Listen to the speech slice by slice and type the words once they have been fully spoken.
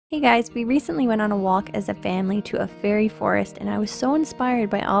Hey guys, we recently went on a walk as a family to a fairy forest and I was so inspired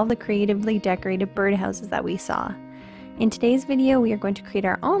by all the creatively decorated birdhouses that we saw. In today's video, we are going to create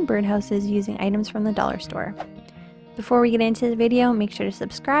our own birdhouses using items from the dollar store. Before we get into the video, make sure to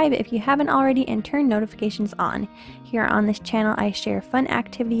subscribe if you haven't already and turn notifications on. Here on this channel, I share fun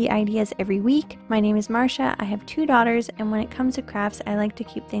activity ideas every week. My name is Marsha, I have 2 daughters, and when it comes to crafts, I like to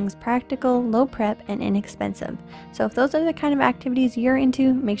keep things practical, low prep, and inexpensive. So if those are the kind of activities you're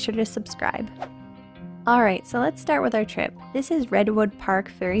into, make sure to subscribe. Alright, so let's start with our trip. This is Redwood Park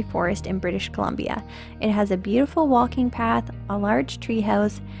Fairy Forest in British Columbia. It has a beautiful walking path, a large tree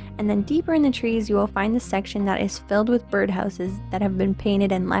house, and then deeper in the trees you will find the section that is filled with birdhouses that have been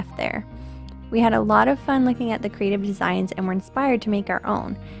painted and left there. We had a lot of fun looking at the creative designs and were inspired to make our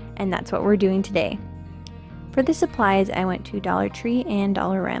own, and that's what we're doing today. For the supplies, I went to Dollar Tree and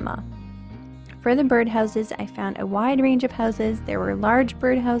Dollarama. For the birdhouses, I found a wide range of houses. There were large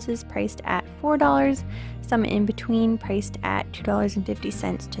birdhouses priced at $4, some in between priced at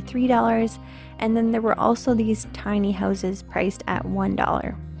 $2.50 to $3, and then there were also these tiny houses priced at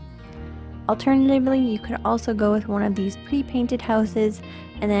 $1. Alternatively, you could also go with one of these pre-painted houses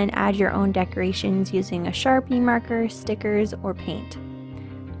and then add your own decorations using a Sharpie marker, stickers, or paint.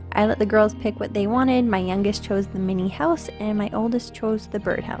 I let the girls pick what they wanted. My youngest chose the mini house and my oldest chose the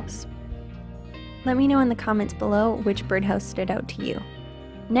birdhouse. Let me know in the comments below which birdhouse stood out to you.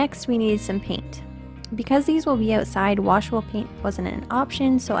 Next, we needed some paint. Because these will be outside, washable paint wasn't an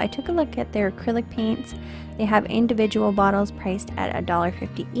option, so I took a look at their acrylic paints. They have individual bottles priced at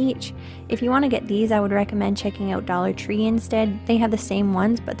 $1.50 each. If you want to get these, I would recommend checking out Dollar Tree instead. They have the same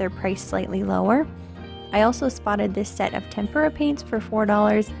ones, but they're priced slightly lower. I also spotted this set of tempera paints for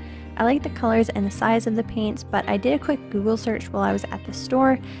 $4. I like the colors and the size of the paints, but I did a quick Google search while I was at the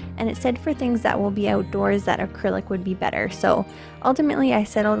store, and it said for things that will be outdoors that acrylic would be better, so ultimately I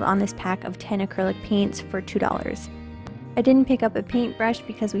settled on this pack of 10 acrylic paints for $2. I didn't pick up a paintbrush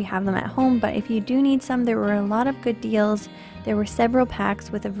because we have them at home, but if you do need some, there were a lot of good deals. There were several packs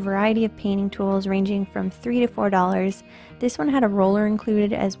with a variety of painting tools ranging from $3 to $4. This one had a roller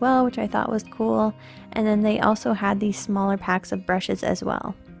included as well, which I thought was cool, and then they also had these smaller packs of brushes as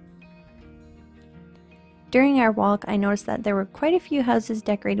well. During our walk, I noticed that there were quite a few houses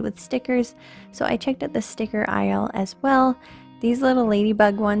decorated with stickers, so I checked out the sticker aisle as well. These little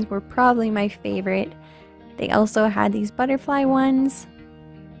ladybug ones were probably my favorite. They also had these butterfly ones,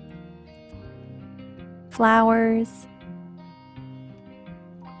 flowers,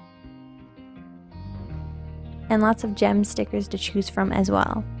 and lots of gem stickers to choose from as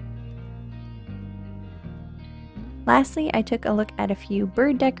well. Lastly, I took a look at a few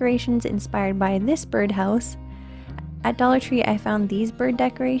bird decorations inspired by this birdhouse. At Dollar Tree, I found these bird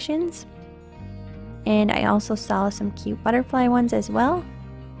decorations, and I also saw some cute butterfly ones as well.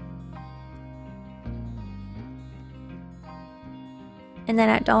 And then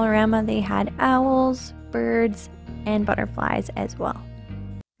at Dollarama, they had owls, birds, and butterflies as well.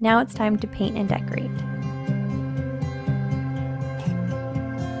 Now it's time to paint and decorate.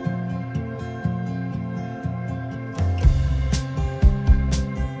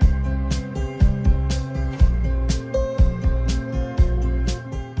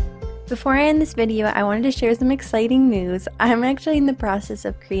 Before I end this video, I wanted to share some exciting news. I'm actually in the process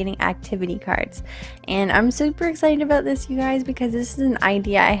of creating activity cards, and I'm super excited about this, you guys, because this is an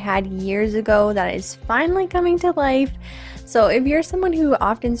idea I had years ago that is finally coming to life. So if you're someone who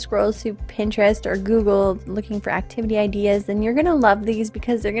often scrolls through Pinterest or Google looking for activity ideas, then you're gonna love these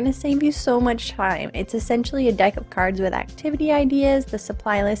because they're gonna save you so much time. It's essentially a deck of cards with activity ideas, the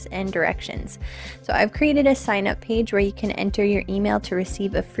supply list, and directions. So I've created a sign up page where you can enter your email to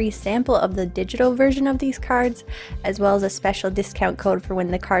receive a free sample of the digital version of these cards, as well as a special discount code for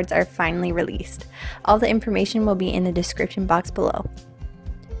when the cards are finally released. All the information will be in the description box below.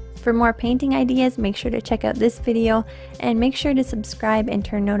 For more painting ideas, make sure to check out this video and make sure to subscribe and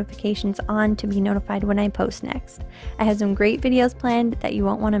turn notifications on to be notified when I post next. I have some great videos planned that you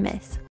won't want to miss.